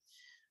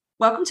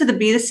Welcome to the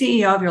Be the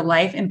CEO of Your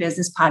Life and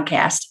Business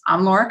podcast.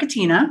 I'm Laura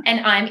Katina.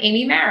 And I'm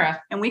Amy Mara.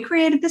 And we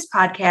created this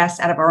podcast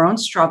out of our own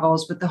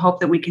struggles with the hope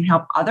that we can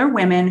help other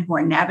women who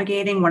are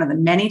navigating one of the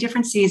many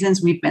different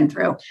seasons we've been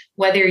through.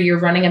 Whether you're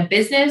running a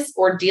business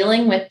or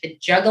dealing with the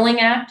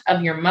juggling act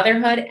of your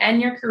motherhood and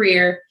your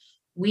career,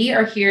 we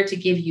are here to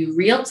give you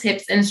real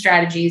tips and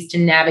strategies to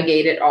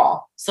navigate it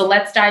all. So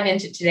let's dive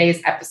into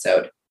today's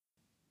episode.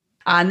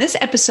 On this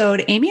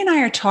episode, Amy and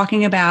I are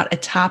talking about a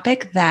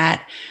topic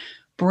that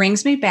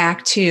brings me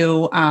back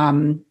to,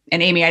 and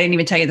Amy, I didn't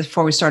even tell you this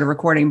before we started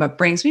recording, but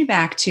brings me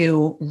back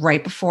to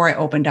right before I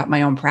opened up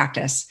my own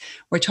practice.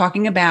 We're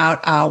talking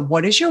about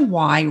what is your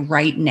why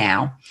right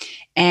now?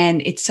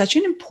 And it's such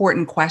an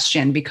important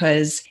question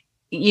because,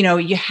 you know,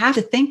 you have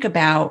to think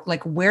about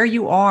like where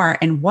you are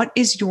and what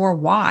is your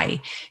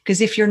why? Because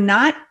if you're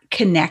not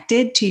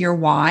connected to your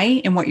why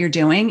and what you're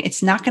doing,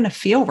 it's not going to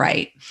feel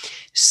right.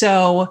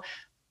 So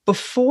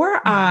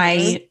before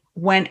I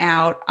went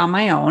out on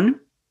my own,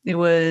 it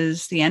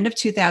was the end of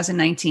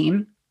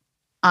 2019.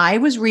 I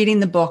was reading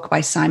the book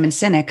by Simon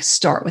Sinek,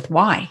 Start With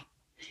Why.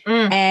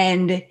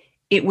 And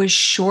it was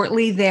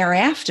shortly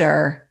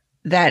thereafter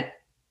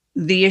that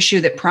the issue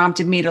that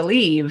prompted me to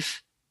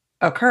leave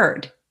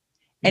occurred.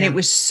 And it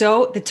was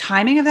the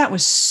timing of that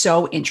was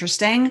so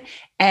interesting.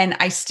 And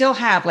I still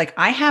have,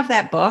 I have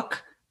that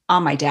book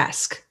on my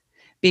desk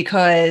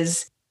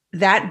because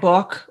that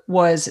book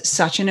was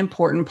such an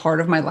important part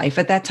of my life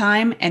at that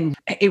time. And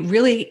it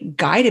really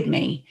guided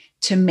me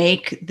to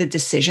make the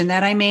decision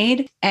that I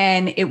made.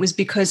 And it was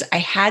because I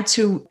had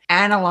to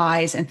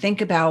analyze and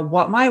think about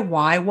what my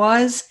why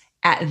was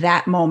at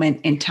that moment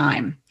in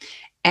time.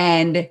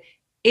 And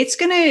it's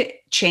going to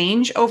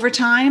change over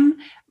time,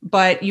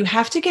 but you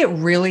have to get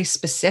really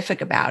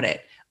specific about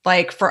it.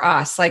 Like for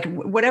us, like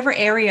whatever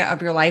area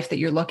of your life that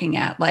you're looking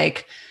at,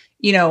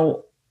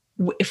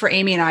 for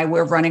Amy and I,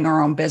 we're running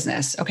our own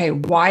business. Okay.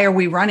 Why are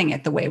we running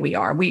it the way we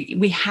are?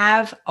 We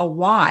have a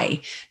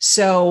why.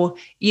 So,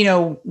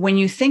 when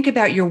you think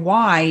about your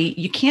why,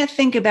 you can't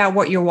think about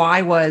what your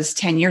why was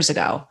 10 years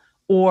ago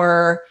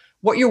or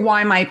what your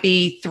why might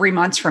be 3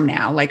 months from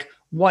now. Like,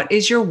 what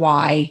is your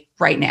why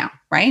right now?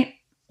 Right.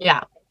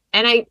 Yeah.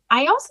 And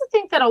I also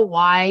think that a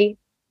why,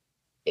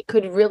 it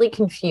could really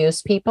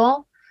confuse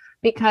people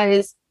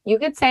because you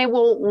could say,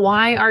 well,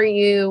 why are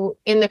you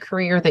in the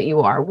career that you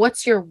are?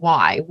 What's your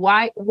why?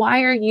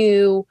 Why are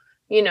you,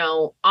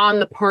 on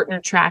the partner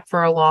track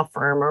for a law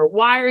firm? Or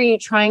why are you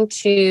trying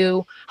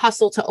to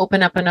hustle to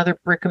open up another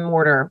brick and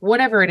mortar?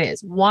 Whatever it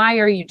is, why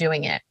are you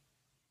doing it?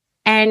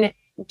 And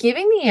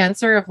giving the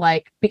answer of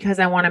because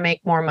I want to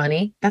make more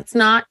money, that's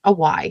not a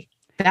why.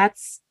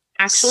 That's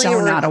actually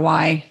not a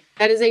why.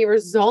 That is a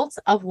result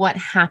of what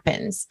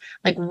happens.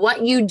 Like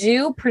what you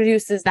do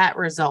produces that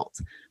result.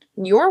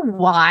 Your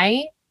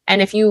why,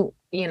 and if you,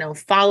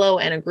 follow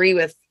and agree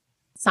with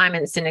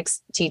Simon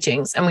Sinek's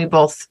teachings, and we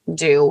both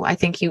do, I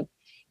think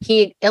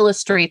he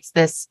illustrates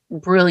this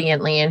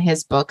brilliantly in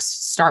his books,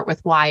 Start With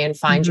Why and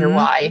Find Your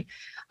Why.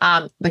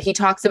 But he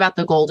talks about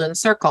the golden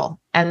circle,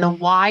 and the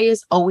why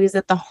is always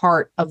at the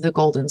heart of the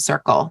golden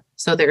circle.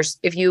 So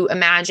if you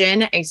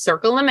imagine a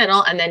circle in the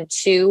middle and then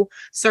two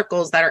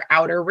circles that are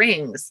outer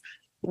rings,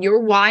 your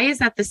why is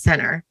at the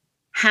center.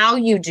 How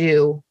you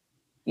do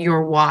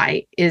your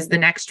why is the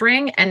next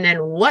ring. And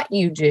then what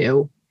you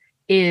do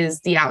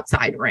is the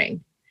outside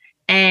ring.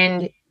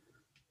 And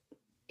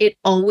it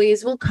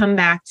always will come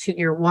back to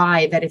your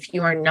why, that if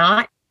you are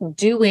not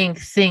doing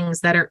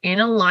things that are in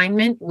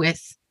alignment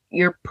with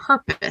your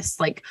purpose,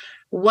 like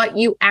what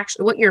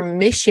your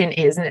mission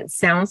is, and it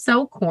sounds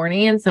so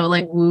corny and so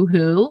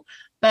woohoo,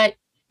 but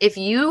if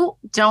you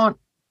don't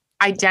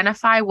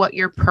identify what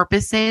your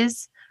purpose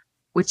is,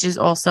 which is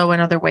also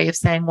another way of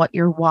saying what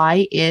your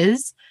why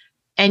is,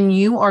 and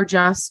you are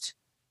just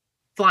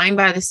flying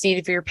by the seat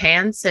of your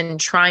pants and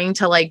trying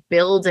to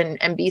build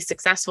and be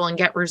successful and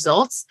get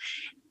results,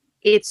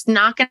 it's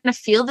not going to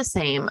feel the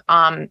same.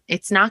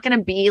 It's not going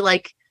to be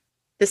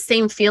the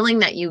same feeling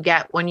that you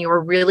get when you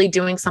are really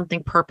doing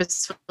something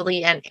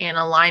purposefully and in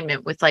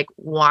alignment with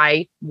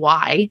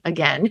why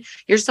again,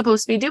 you're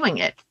supposed to be doing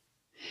it.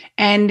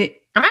 And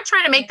I'm not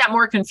trying to make that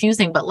more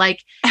confusing, but I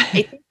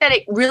think that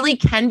it really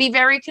can be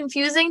very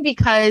confusing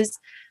because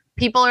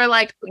people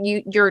are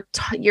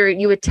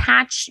you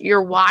attach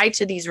your why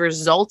to these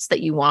results that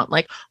you want.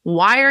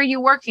 Why are you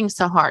working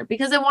so hard?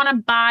 Because I want to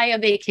buy a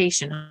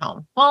vacation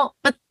home. Well,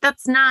 but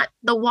that's not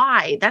the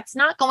why. That's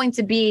not going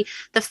to be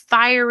the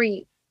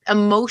fiery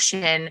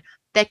emotion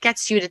that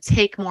gets you to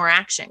take more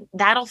action.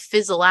 That'll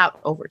fizzle out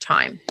over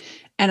time.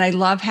 And I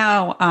love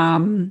how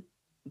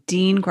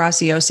Dean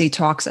Graziosi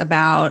talks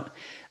about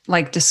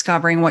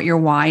discovering what your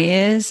why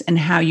is and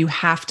how you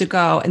have to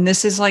go. And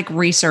this is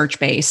research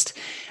based.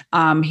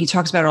 He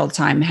talks about it all the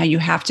time, how you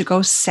have to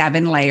go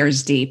 7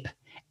 layers deep.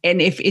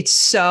 And if it's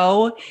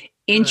so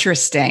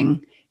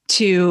interesting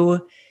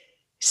to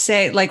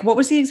say, what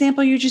was the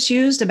example you just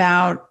used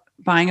about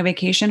buying a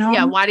vacation home?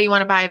 Yeah. Why do you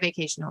want to buy a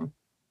vacation home?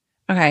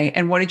 Okay.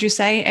 And what did you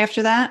say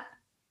after that?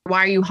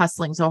 Why are you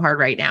hustling so hard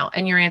right now?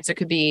 And your answer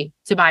could be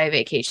to buy a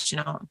vacation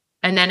home.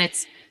 And then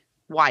it's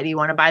why do you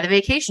want to buy the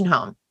vacation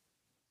home?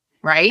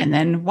 Right. And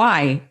then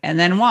why? And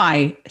then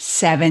why?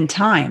 7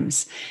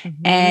 times.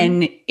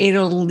 And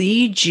it'll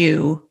lead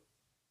you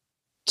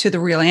to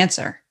the real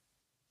answer,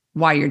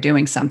 why you're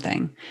doing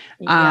something.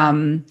 Yeah.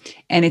 And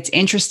it's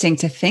interesting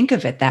to think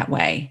of it that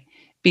way,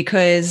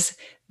 because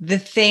the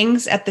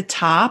things at the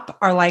top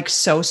are like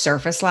so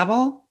surface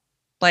level,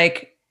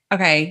 like,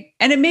 okay.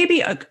 And it may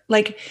be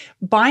like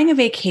buying a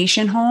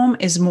vacation home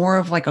is more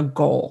of like a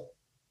goal,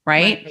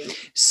 right?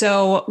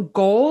 So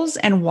goals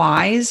and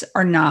whys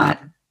are not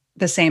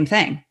the same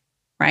thing,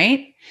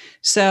 right?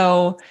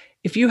 So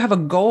if you have a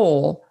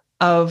goal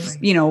of,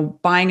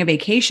 buying a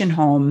vacation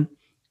home,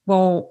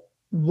 well,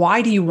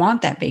 why do you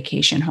want that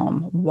vacation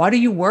home? What are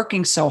you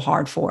working so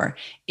hard for?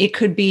 It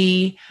could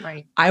be,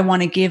 I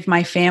want to give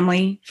my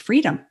family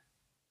freedom.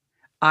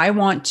 I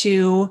want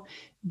to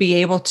be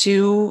able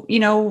to,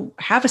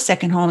 have a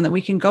second home that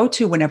we can go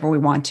to whenever we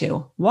want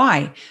to.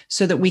 Why?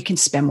 So that we can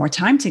spend more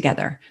time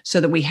together, so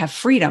that we have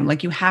freedom.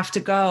 Like, you have to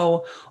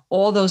go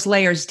all those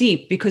layers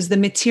deep, because the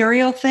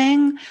material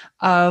thing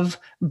of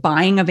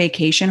buying a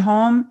vacation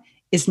home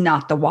is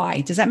not the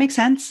why. Does that make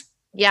sense?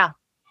 Yeah.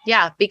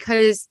 Yeah.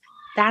 Because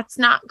that's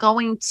not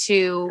going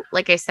to,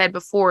 like I said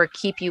before,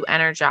 keep you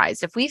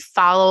energized. If we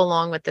follow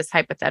along with this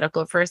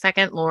hypothetical for a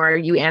second, Laura,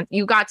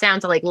 you got down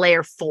to like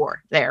layer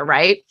 4 there,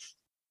 right?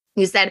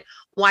 You said,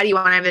 why do you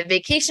want to have a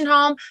vacation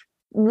home?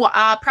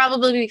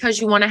 Probably because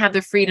you want to have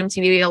the freedom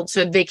to be able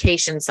to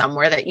vacation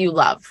somewhere that you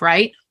love,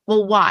 right?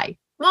 Well, why?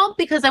 Well,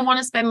 because I want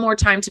to spend more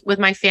time with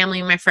my family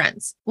and my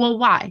friends. Well,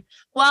 why?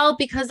 Well,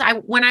 because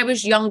when I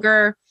was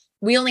younger,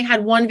 we only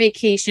had one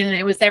vacation and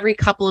it was every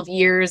couple of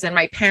years and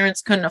my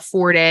parents couldn't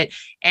afford it.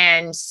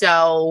 And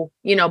so,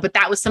 but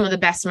that was some of the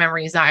best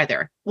memories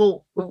either.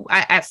 Well,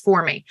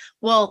 for me.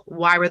 Well,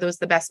 why were those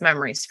the best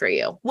memories for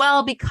you?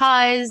 Well,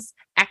 because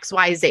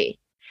XYZ.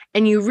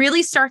 And you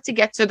really start to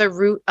get to the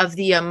root of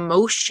the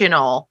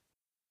emotional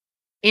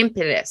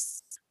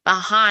impetus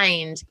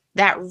behind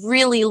that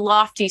really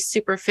lofty,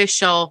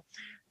 superficial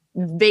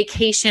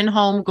vacation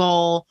home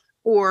goal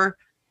or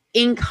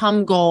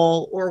income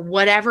goal or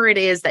whatever it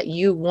is that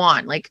you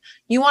want. Like,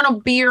 you want to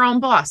be your own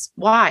boss.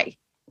 Why?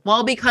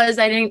 Well, because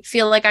I didn't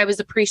feel like I was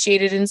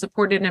appreciated and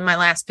supported in my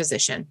last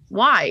position.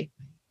 Why?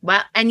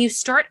 Well, and you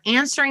start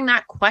answering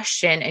that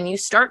question and you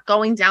start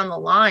going down the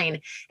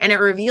line, and it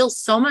reveals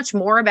so much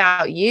more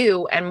about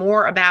you and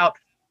more about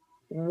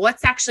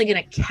what's actually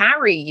going to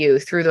carry you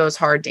through those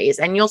hard days.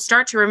 And you'll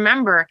start to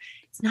remember,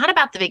 it's not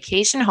about the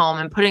vacation home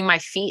and putting my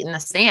feet in the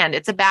sand.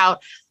 It's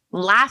about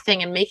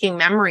laughing and making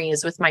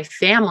memories with my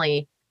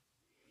family,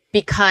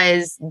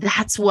 because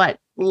that's what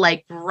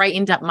like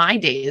brightened up my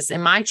days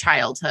in my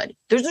childhood.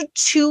 Those are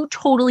 2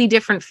 totally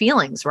different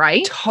feelings,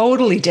 right?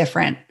 Totally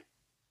different.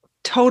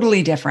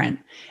 Totally.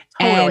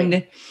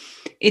 And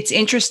it's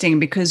interesting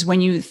because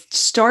when you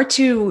start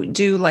to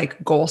do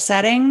like goal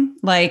setting,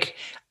 like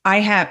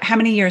how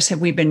many years have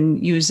we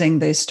been using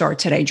the Start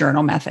Today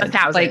journal method?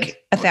 1,000.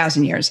 Like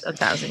 1,000 years.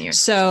 1,000 years.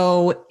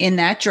 So in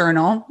that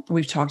journal,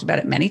 we've talked about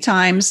it many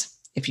times.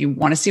 If you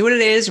want to see what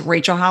it is,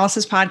 Rachel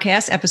Hollis's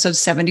podcast, episode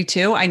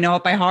 72. I know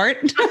it by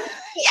heart.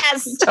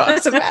 Yes. Tell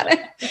us about it.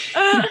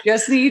 You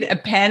just need a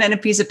pen and a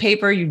piece of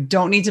paper. You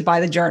don't need to buy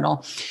the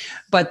journal.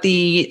 But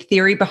the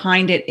theory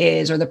behind it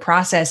is, or the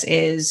process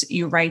is,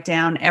 you write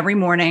down every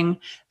morning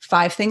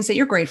 5 things that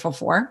you're grateful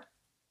for.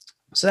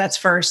 So that's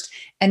first.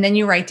 And then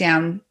you write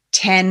down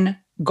 10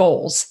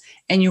 goals,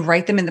 and you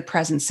write them in the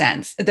present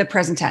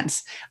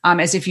tense,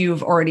 as if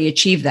you've already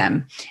achieved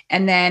them.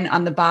 And then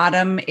on the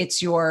bottom,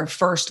 it's your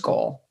first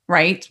goal,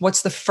 right?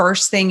 What's the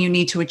first thing you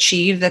need to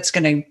achieve that's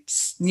going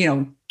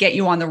to, get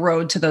you on the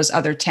road to those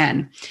other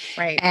 10.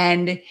 Right.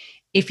 And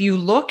if you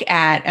look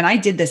at, and I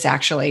did this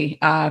actually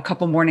a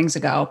couple mornings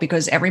ago,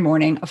 because every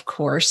morning, of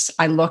course,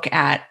 I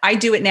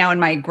do it now in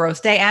my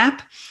Growth Day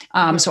app.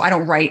 So I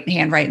don't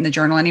handwrite in the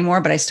journal anymore,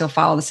 but I still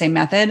follow the same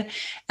method.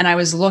 And I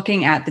was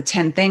looking at the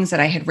 10 things that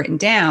I had written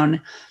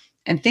down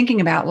and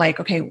thinking about like,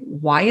 okay,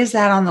 why is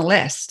that on the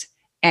list?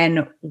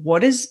 And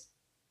what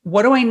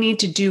do I need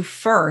to do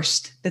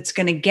first that's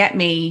going to get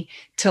me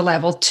to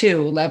level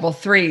 2, level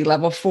 3,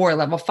 level 4,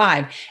 level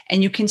 5?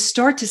 And you can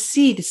start to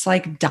see this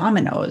like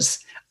dominoes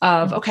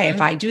of, okay,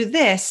 if I do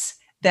this,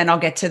 then I'll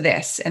get to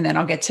this, and then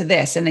I'll get to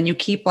this. And then you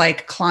keep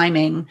like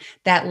climbing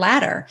that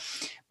ladder.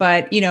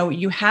 But,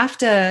 you have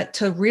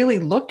to really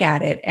look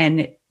at it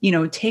and,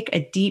 take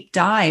a deep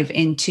dive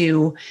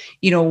into,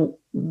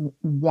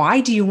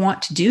 why do you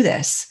want to do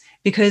this?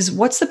 Because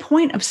what's the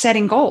point of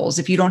setting goals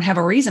if you don't have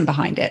a reason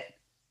behind it?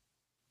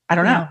 I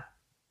don't know.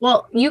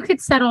 Well, you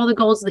could set all the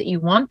goals that you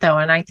want, though.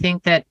 And I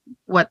think that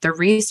what the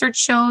research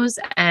shows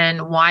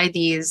and why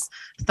these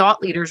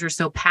thought leaders are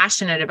so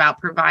passionate about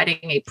providing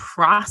a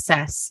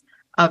process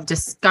of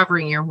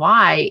discovering your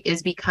why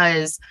is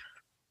because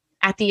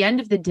at the end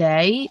of the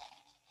day,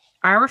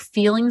 our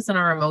feelings and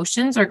our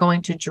emotions are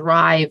going to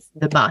drive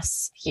the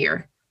bus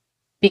here,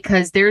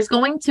 because there's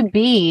going to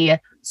be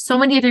so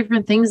many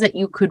different things that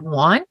you could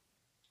want.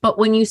 But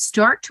when you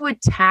start to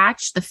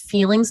attach the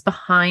feelings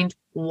behind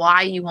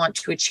why you want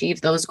to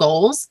achieve those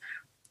goals,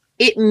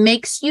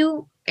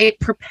 it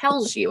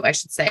propels you, I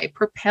should say,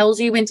 propels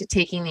you into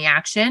taking the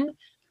action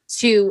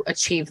to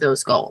achieve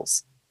those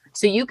goals.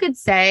 So you could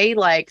say,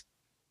 like,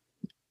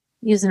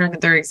 use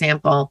another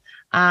example.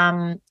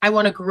 I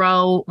want to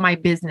grow my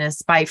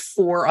business by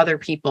 4 other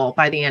people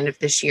by the end of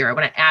this year. I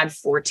want to add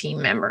 4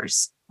 team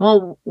members.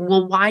 Well,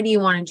 why do you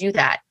want to do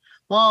that?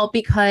 Well,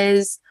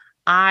 because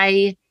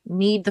I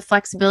need the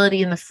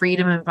flexibility and the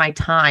freedom of my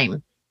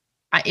time.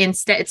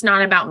 Instead, it's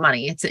not about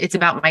money. It's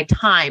about my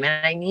time,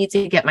 and I need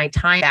to get my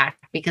time back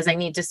because I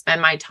need to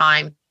spend my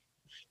time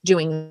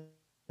doing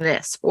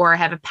this, or I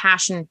have a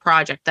passion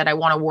project that I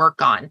want to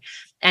work on.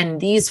 And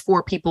these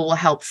 4 people will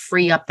help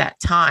free up that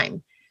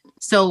time.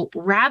 So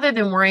rather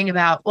than worrying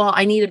about, well,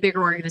 I need a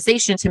bigger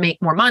organization to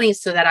make more money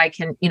so that I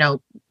can,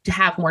 to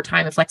have more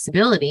time and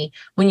flexibility,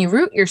 when you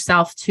root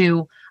yourself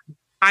to,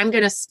 I'm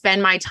going to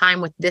spend my time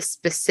with this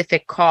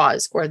specific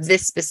cause or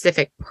this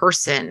specific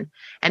person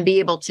and be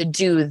able to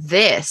do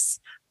this,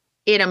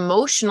 it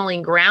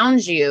emotionally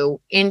grounds you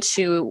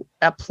into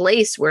a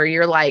place where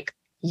you're like,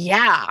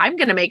 yeah, I'm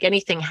going to make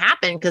anything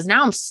happen, because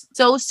now I'm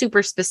so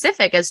super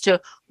specific as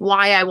to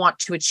why I want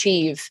to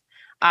achieve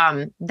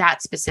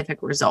that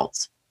specific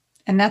result.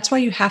 And that's why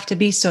you have to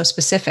be so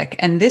specific.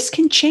 And this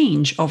can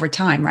change over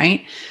time,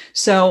 right?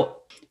 So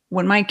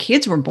when my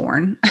kids were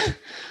born,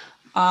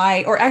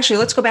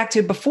 let's go back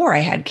to before I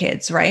had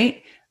kids,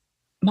 right?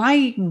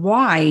 My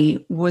why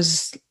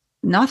was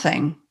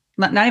nothing,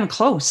 not even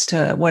close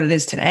to what it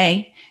is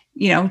today.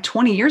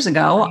 20 years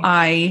ago,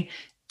 I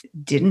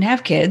didn't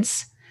have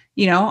kids.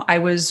 I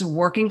was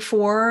working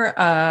for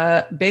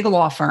a big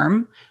law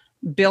firm,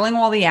 billing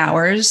all the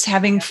hours,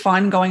 having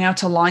fun, going out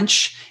to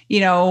lunch,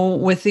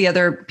 with the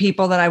other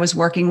people that I was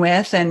working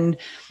with. And,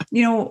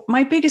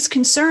 my biggest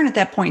concern at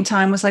that point in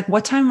time was like,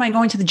 what time am I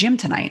going to the gym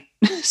tonight?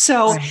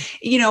 So,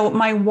 right.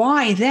 My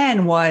why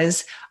then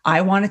was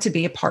I wanted to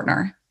be a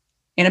partner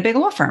in a big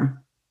law firm.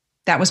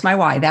 That was my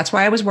why. That's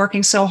why I was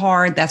working so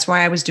hard. That's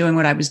why I was doing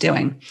what I was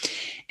doing.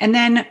 And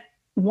then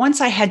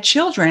once I had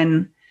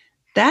children,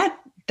 that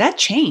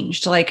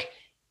changed. Like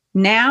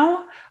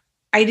now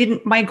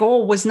my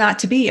goal was not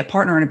to be a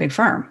partner in a big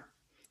firm.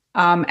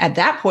 At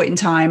that point in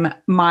time,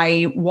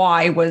 my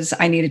why was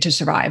I needed to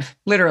survive,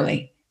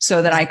 literally,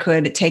 so that I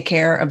could take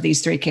care of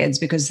these 3 kids,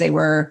 because they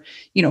were,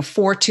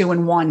 4, 2,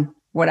 and 1,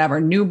 whatever,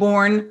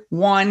 newborn,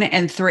 1,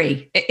 and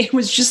 3. It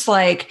was just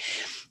like,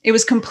 it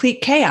was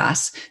complete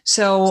chaos.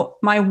 So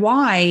my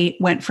why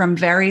went from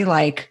very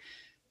like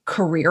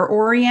career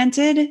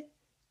oriented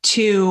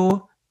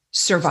to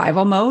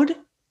survival mode,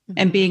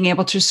 and being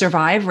able to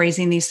survive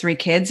raising these 3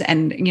 kids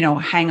and,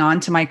 hang on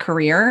to my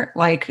career.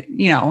 Like,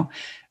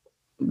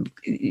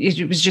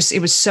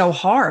 it was so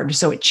hard.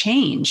 So it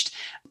changed.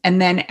 And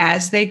then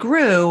as they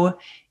grew,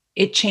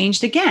 it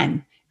changed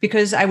again,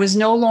 because I was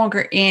no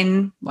longer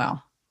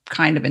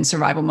kind of in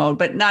survival mode,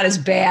 but not as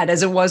bad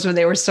as it was when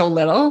they were so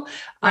little.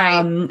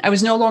 Right. I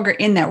was no longer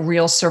in that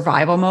real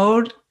survival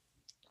mode.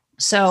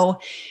 So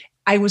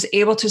I was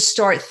able to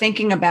start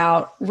thinking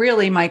about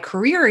really my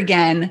career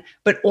again,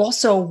 but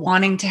also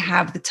wanting to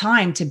have the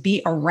time to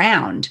be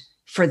around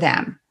for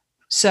them.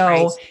 So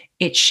right.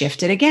 It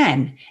shifted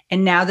again.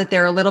 And now that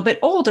they're a little bit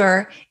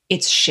older,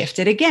 it's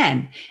shifted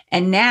again.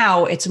 And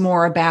now it's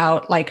more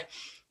about like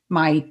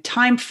my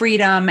time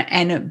freedom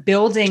and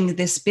building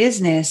this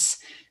business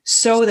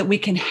so that we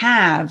can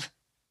have,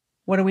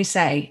 what do we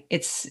say?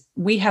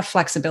 We have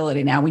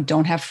flexibility now. We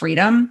don't have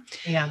freedom.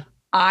 Yeah.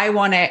 I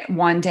want to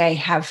one day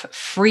have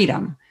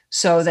freedom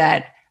so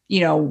that,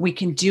 we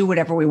can do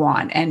whatever we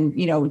want and,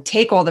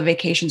 take all the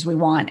vacations we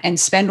want and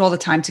spend all the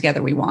time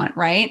together we want.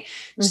 Right.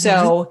 Mm-hmm.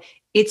 So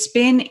it's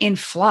been in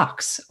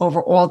flux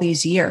over all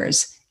these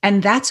years,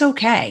 and that's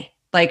okay.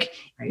 Like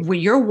right.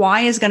 Your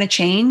why is going to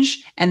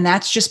change, and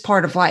that's just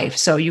part of life.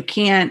 So you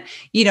can't,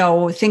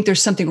 think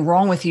there's something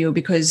wrong with you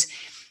because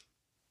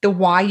the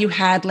why you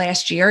had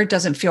last year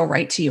doesn't feel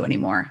right to you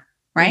anymore.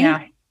 Right.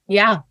 Yeah.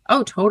 Yeah.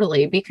 Oh,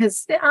 totally.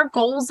 Because our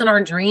goals and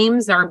our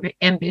dreams, our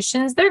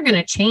ambitions, they're going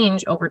to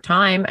change over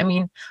time. I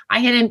mean, I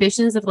had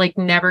ambitions of like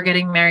never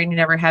getting married,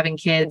 never having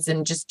kids,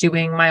 and just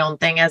doing my own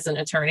thing as an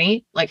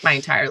attorney, like my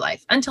entire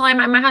life, until I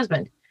met my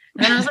husband.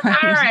 And then I was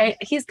like, all right,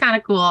 he's kind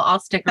of cool. I'll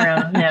stick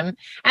around with him.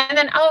 And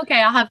then,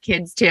 okay, I'll have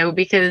kids too,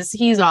 because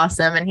he's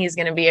awesome and he's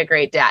going to be a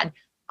great dad.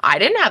 I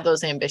didn't have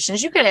those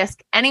ambitions. You could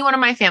ask any one of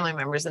my family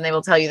members and they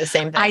will tell you the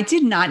same thing. I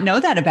did not know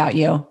that about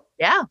you.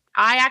 Yeah.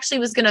 I actually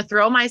was going to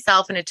throw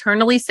myself an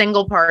eternally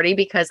single party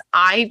because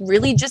I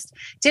really just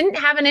didn't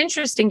have an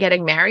interest in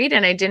getting married,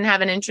 and I didn't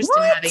have an interest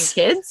in having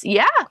kids.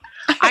 Yeah,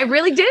 I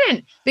really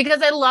didn't,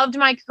 because I loved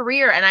my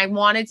career and I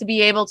wanted to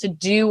be able to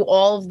do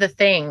all of the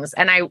things.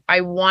 And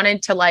I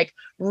wanted to like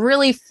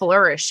really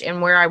flourish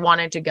in where I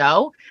wanted to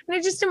go. And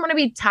I just didn't want to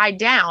be tied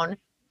down.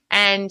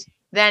 And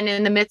then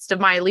in the midst of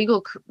my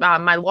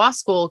my law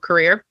school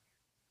career,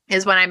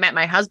 is when I met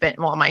my husband.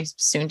 Well, my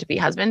soon to be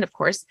husband, of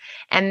course.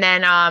 And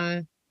then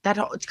that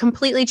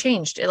completely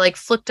changed. It like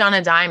flipped on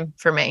a dime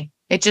for me.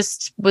 It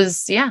just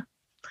was, yeah.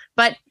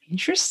 But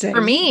interesting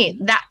for me,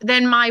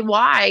 then my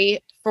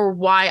why for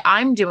why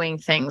I'm doing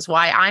things,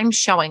 why I'm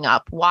showing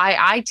up, why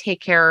I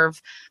take care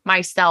of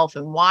myself,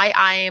 and why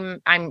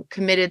I'm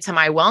committed to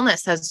my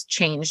wellness has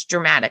changed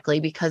dramatically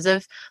because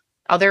of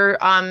other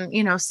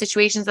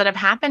situations that have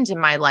happened in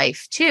my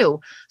life too.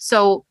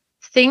 So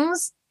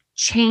things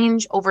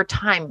change over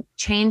time.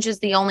 Change is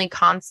the only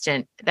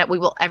constant that we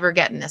will ever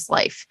get in this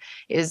life,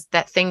 is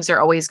that things are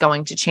always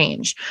going to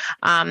change.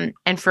 And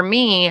for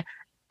me,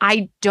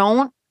 I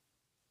don't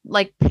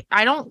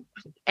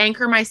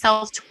anchor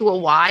myself to a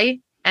why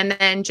and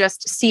then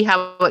just see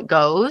how it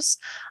goes.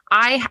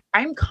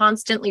 I'm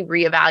constantly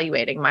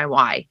reevaluating my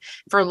why.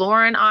 For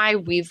Laura and I,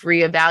 we've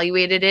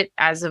reevaluated it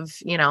as of,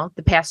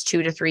 the past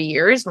 2 to 3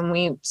 years when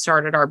we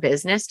started our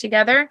business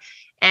together.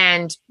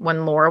 And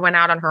when Laura went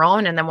out on her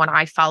own, and then when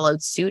I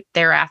followed suit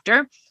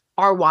thereafter,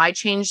 our why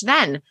changed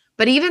then.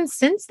 But even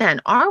since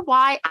then, our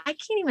why, I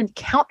can't even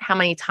count how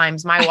many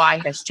times my why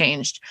has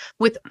changed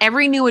with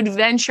every new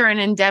adventure and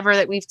endeavor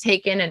that we've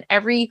taken, and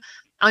every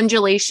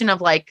undulation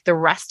of like the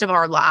rest of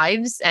our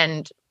lives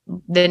and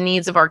the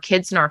needs of our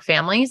kids and our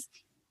families.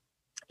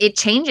 It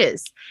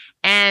changes.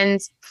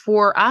 And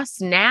for us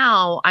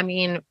now, I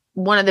mean,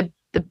 one of the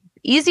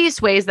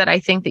easiest ways that I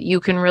think that you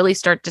can really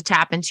start to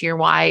tap into your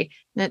why,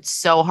 and it's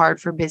so hard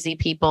for busy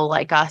people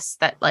like us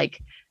that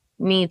like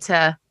need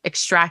to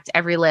extract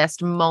every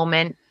last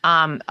moment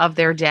of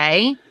their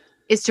day,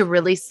 is to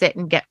really sit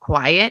and get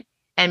quiet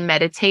and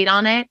meditate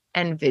on it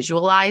and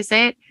visualize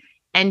it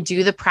and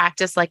do the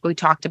practice like we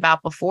talked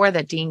about before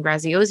that Dean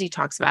Graziosi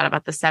talks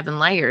about the 7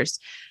 layers.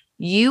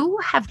 You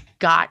have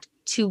got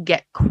to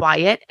get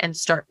quiet and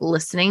start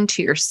listening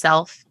to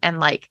yourself and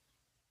like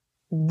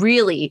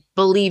really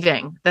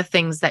believing the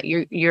things that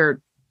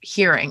you're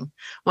hearing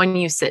when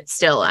you sit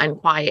still and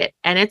quiet.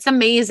 And it's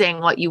amazing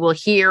what you will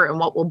hear and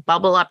what will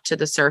bubble up to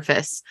the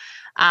surface.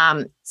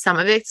 Some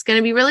of it's going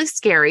to be really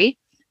scary.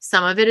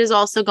 Some of it is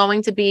also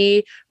going to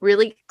be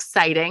really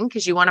exciting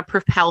because you want to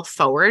propel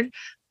forward.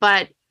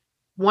 But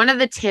one of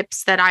the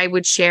tips that I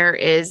would share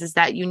is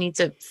that you need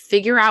to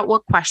figure out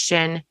what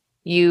question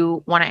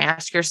you want to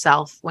ask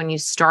yourself when you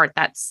start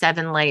that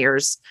 7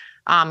 layers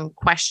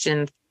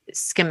question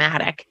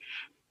schematic,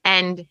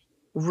 and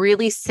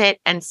really sit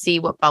and see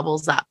what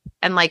bubbles up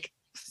and like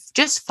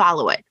just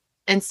follow it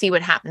and see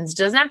what happens. It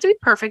doesn't have to be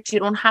perfect. You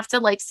don't have to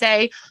like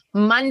say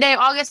Monday,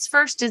 August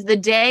 1st is the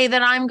day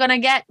that I'm going to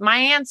get my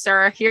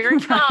answer. Here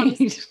it comes.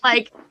 Right.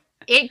 Like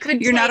it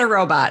could, you're not a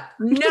robot.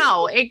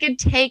 No, it could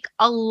take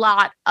a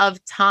lot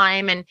of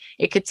time and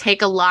it could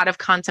take a lot of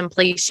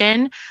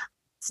contemplation.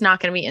 It's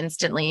not going to be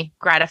instantly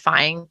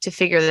gratifying to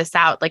figure this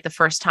out like the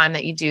first time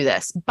that you do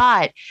this.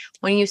 But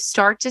when you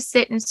start to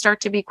sit and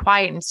start to be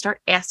quiet and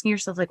start asking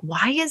yourself, like,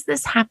 why is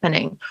this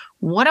happening?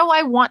 What do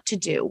I want to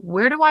do?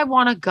 Where do I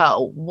want to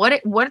go?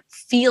 What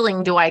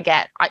feeling do I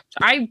get?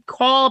 I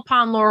call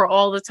upon Laura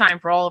all the time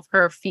for all of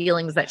her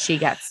feelings that she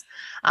gets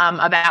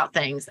about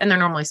things, and they're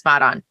normally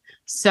spot on.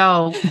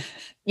 So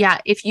yeah,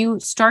 if you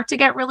start to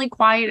get really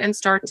quiet and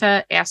start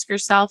to ask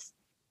yourself,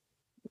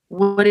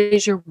 what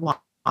is your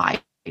why?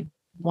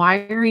 Why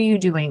are you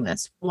doing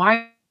this?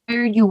 Why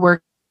are you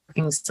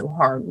working so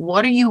hard?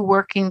 What are you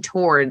working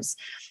towards?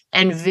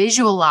 And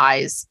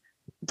visualize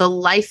the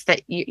life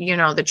that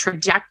the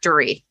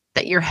trajectory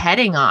that you're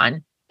heading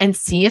on, and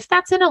see if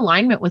that's in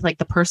alignment with like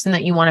the person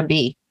that you want to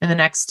be in the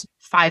next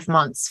 5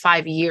 months,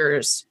 5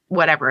 years,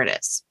 whatever it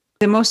is.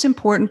 The most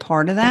important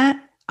part of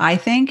that, I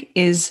think,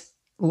 is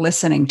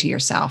listening to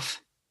yourself.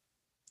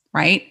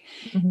 Right?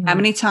 Mm-hmm. How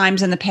many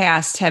times in the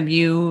past have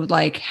you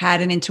like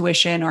had an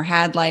intuition or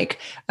had like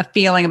a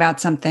feeling about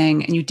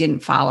something and you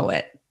didn't follow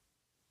it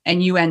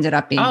and you ended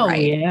up being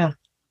right? Yeah.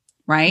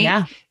 Right.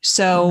 Yeah.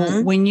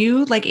 So when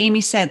you, like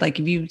Amy said, like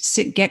if you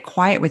get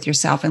quiet with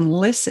yourself and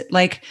listen,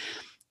 like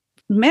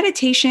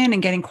meditation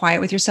and getting quiet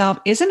with yourself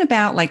isn't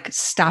about like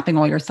stopping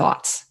all your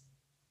thoughts.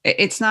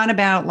 It's not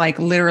about like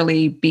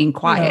literally being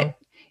quiet. No.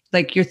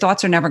 Like your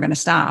thoughts are never going to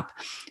stop.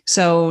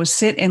 So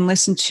sit and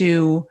listen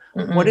to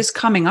what is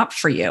coming up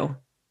for you.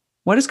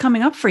 What is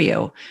coming up for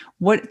you?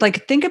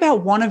 Think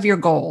about one of your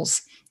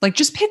goals. Like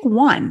just pick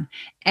one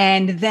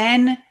and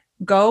then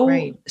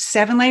go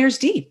 7 layers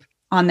deep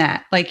on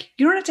that. Like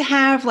you don't have to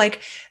have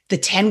like the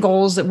 10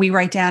 goals that we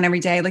write down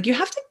every day. Like you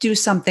have to do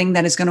something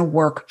that is going to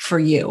work for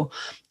you.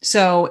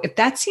 So if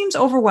that seems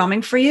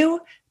overwhelming for you,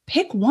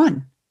 pick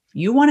one.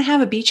 You want to have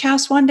a beach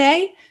house one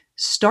day?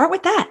 Start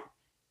with that.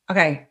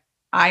 Okay.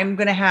 I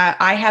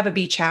have a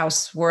beach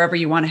house wherever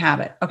you want to have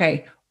it.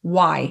 Okay.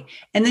 Why?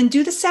 And then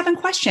do the 7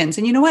 questions.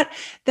 And you know what?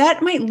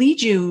 That might lead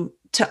you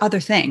to other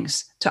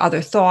things, to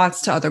other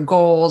thoughts, to other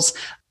goals,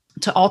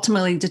 to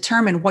ultimately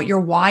determine what your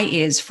why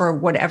is for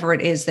whatever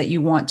it is that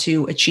you want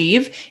to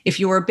achieve. If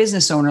you're a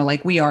business owner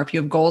like we are, if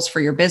you have goals for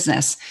your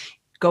business,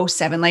 go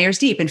 7 layers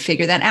deep and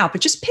figure that out.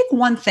 But just pick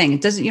one thing.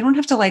 You don't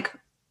have to like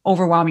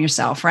overwhelm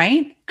yourself,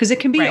 right? Because it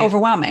can be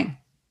overwhelming.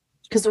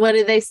 Because what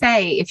do they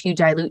say? If you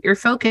dilute your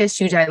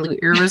focus, you dilute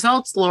your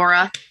results,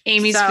 Laura.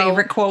 Amy's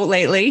favorite quote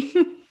lately.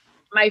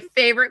 My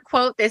favorite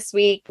quote this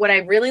week. What I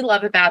really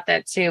love about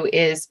that too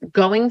is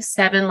going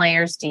 7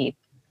 layers deep,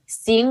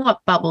 seeing what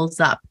bubbles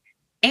up,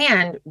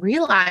 And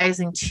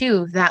realizing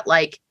too that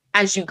like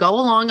as you go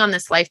along on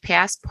this life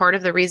path, part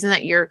of the reason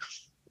that your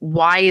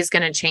why is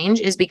going to change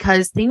is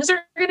because things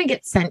are going to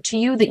get sent to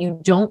you that you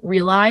don't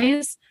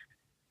realize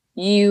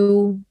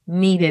you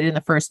needed in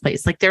the first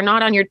place. Like they're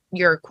not on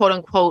your quote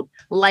unquote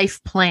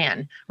life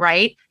plan,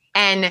 right?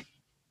 And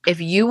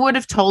if you would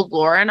have told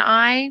Laura and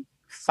I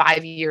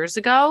 5 years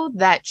ago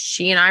that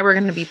she and I were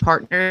going to be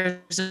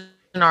partners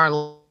in our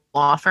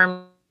law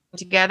firm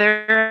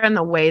together and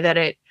the way that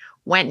it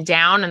went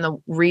down and the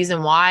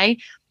reason why,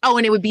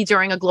 and it would be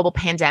during a global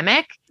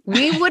pandemic,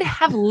 we would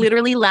have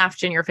literally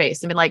laughed in your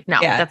face and been like, no,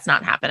 that's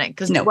not happening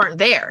because we weren't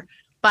there.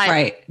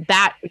 But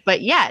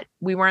but yet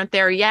we weren't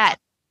there yet.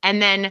 And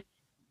then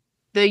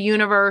the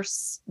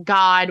universe,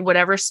 God,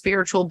 whatever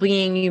spiritual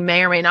being you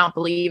may or may not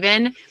believe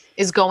in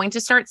is going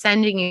to start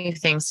sending you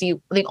things. So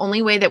the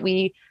only way that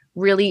we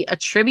really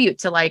attribute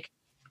to like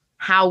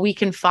how we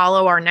can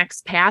follow our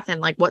next path and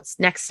like what's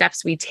next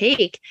steps we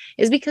take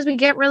is because we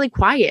get really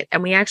quiet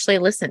and we actually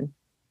listen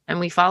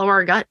and we follow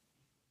our gut.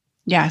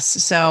 Yes.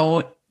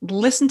 So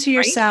listen to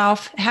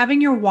yourself. Right? Having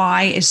your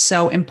why is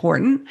so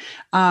important.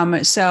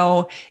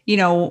 So,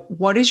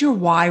 what is your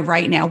why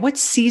right now? What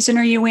season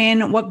are you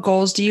in? What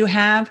goals do you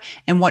have?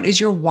 And what is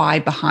your why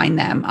behind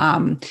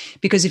them?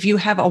 Because if you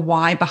have a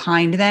why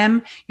behind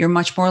them, you're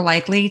much more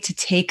likely to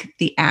take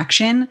the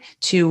action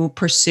to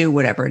pursue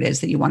whatever it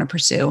is that you want to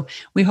pursue.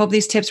 We hope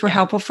these tips were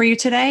helpful for you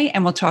today,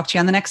 and we'll talk to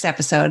you on the next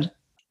episode.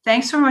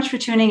 Thanks so much for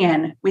tuning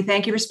in. We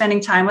thank you for spending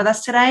time with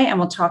us today, and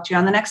we'll talk to you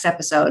on the next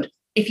episode.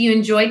 If you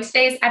enjoyed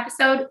today's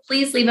episode,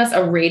 please leave us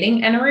a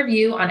rating and a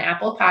review on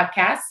Apple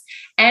Podcasts,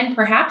 and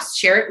perhaps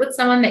share it with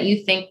someone that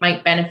you think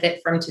might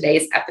benefit from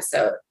today's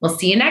episode. We'll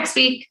see you next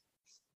week.